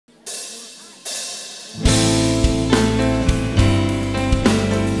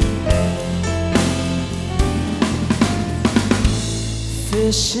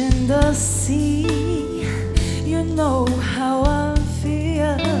fish in the sea, you know how I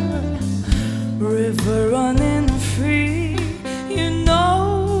feel. River running free, you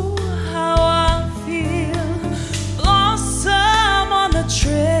know how I feel. Blossom on a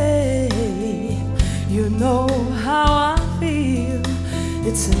tree, you know how I feel.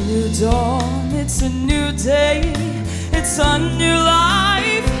 It's a new dawn, it's a new day, it's a new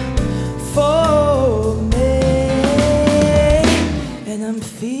life for me. And I'm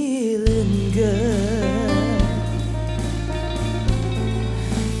feeling good.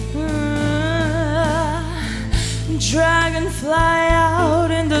 Dragonfly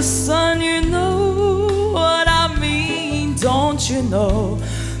out in the sun, you know what I mean, don't you know?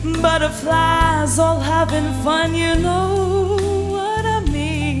 Butterflies all having fun, you know what I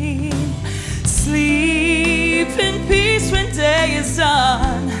mean. Sleep in peace when day is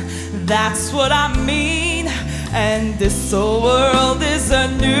done, that's what I mean. And this whole world is a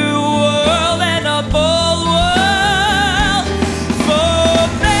new world and a bold world for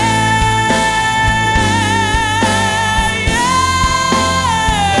me. Yeah.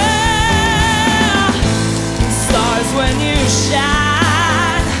 Stars when you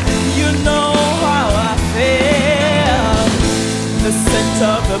shine, you know how I feel. The scent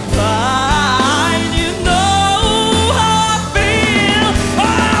of the pine.